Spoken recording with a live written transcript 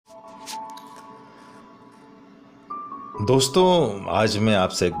दोस्तों, आज मैं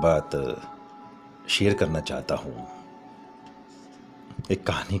आपसे एक बात शेयर करना चाहता हूँ, एक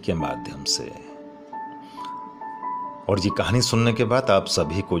कहानी के माध्यम से। और ये कहानी सुनने के बाद आप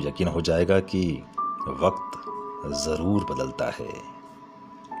सभी को यकीन हो जाएगा कि वक्त ज़रूर बदलता है।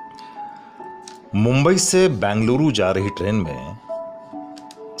 मुंबई से बेंगलुरु जा रही ट्रेन में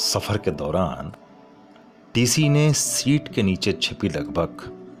सफ़र के दौरान टीसी ने सीट के नीचे छिपी लगभग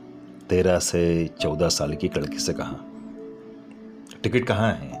 13 से 14 साल की लड़की से कहा, टिकट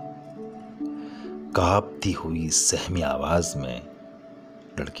कहाँ है? कांपती हुई सहमी आवाज में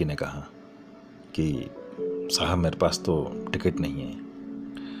लड़की ने कहा कि साहब, मेरे पास तो टिकट नहीं है।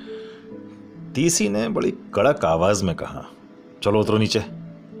 टीसी ने बड़ी कड़क आवाज में कहा, चलो उतरो नीचे,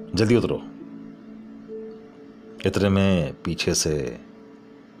 जल्दी उतरो। इतने में पीछे से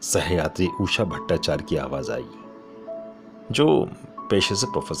सहयात्री उषा भट्टाचार्य की आवाज आई, जो पेशे से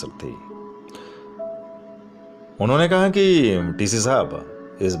प्रोफेसर थी। उन्होंने कहा कि टीसी साहब,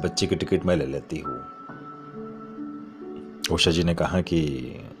 इस बच्ची की टिकट मैं ले लेती हूँ। उषा जी ने कहा कि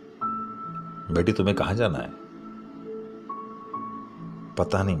बेटी, तुम्हें कहाँ जाना है?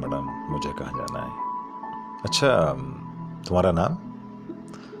 पता नहीं मैडम, मुझे कहाँ जाना है। अच्छा, तुम्हारा नाम?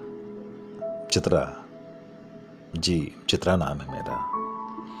 चित्रा। जी, चित्रा नाम है मेरा।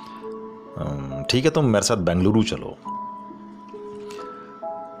 ठीक है, तुम मेरे साथ बेंगलुरु चलो।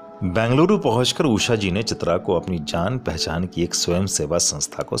 बेंगलुरु पहुंचकर उषा जी ने चित्रा को अपनी जान पहचान की एक स्वयं सेवा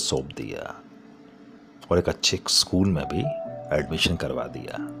संस्था को सौंप दिया और एक अच्छे स्कूल में भी एडमिशन करवा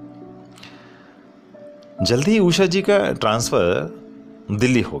दिया। जल्दी ही उषा जी का ट्रांसफर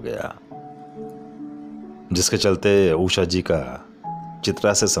दिल्ली हो गया, जिसके चलते उषा जी का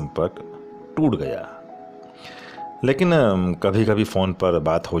चित्रा से संपर्क टूट गया। लेकिन कभी कभी फोन पर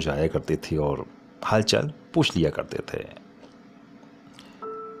बात हो जाया करती थी और हालचाल पूछ लिया करते थे।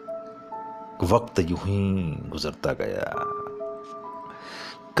 वक्त यूं ही गुजरता गया।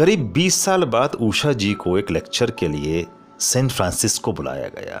 करीब 20 साल बाद उषा जी को एक लेक्चर के लिए सैन फ्रांसिस्को बुलाया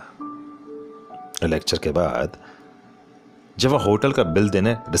गया। लेक्चर के बाद जब वह होटल का बिल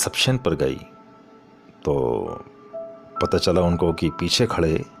देने रिसेप्शन पर गई तो पता चला उनको कि पीछे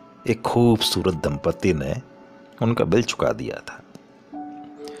खड़े एक खूबसूरत दंपति ने उनका बिल चुका दिया था।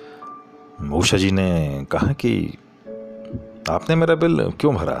 उषा जी ने कहा कि आपने मेरा बिल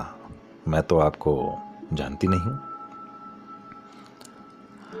क्यों भरा? मैं तो आपको जानती नहीं हूं।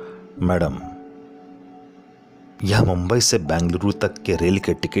 मैडम, यह मुंबई से बेंगलुरु तक के रेल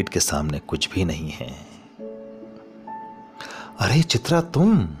के टिकट के सामने कुछ भी नहीं है। अरे चित्रा,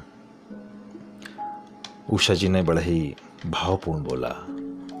 तुम? उषा जी ने बड़े ही भावपूर्ण बोला।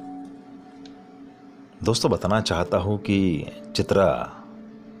 दोस्तों, बताना चाहता हूं कि चित्रा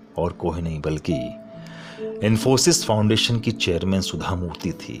और कोई नहीं बल्कि इन्फोसिस फाउंडेशन की चेयरमैन सुधा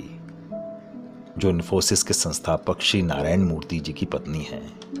मूर्ति थी, जो इन्फोसिस के संस्थापक श्री नारायण मूर्ति जी की पत्नी है।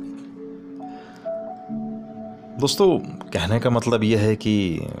 दोस्तों, कहने का मतलब यह है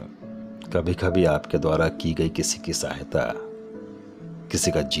कि कभी कभी आपके द्वारा की गई किसी की सहायता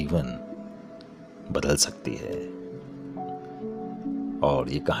किसी का जीवन बदल सकती है। और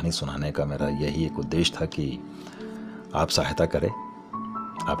ये कहानी सुनाने का मेरा यही एक उद्देश्य था कि आप सहायता करें,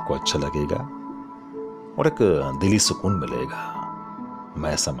 आपको अच्छा लगेगा और एक दिली सुकून मिलेगा।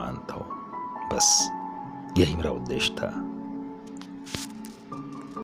 मैं ऐसा मानता हूँ। बस यही मेरा उद्देश्य था।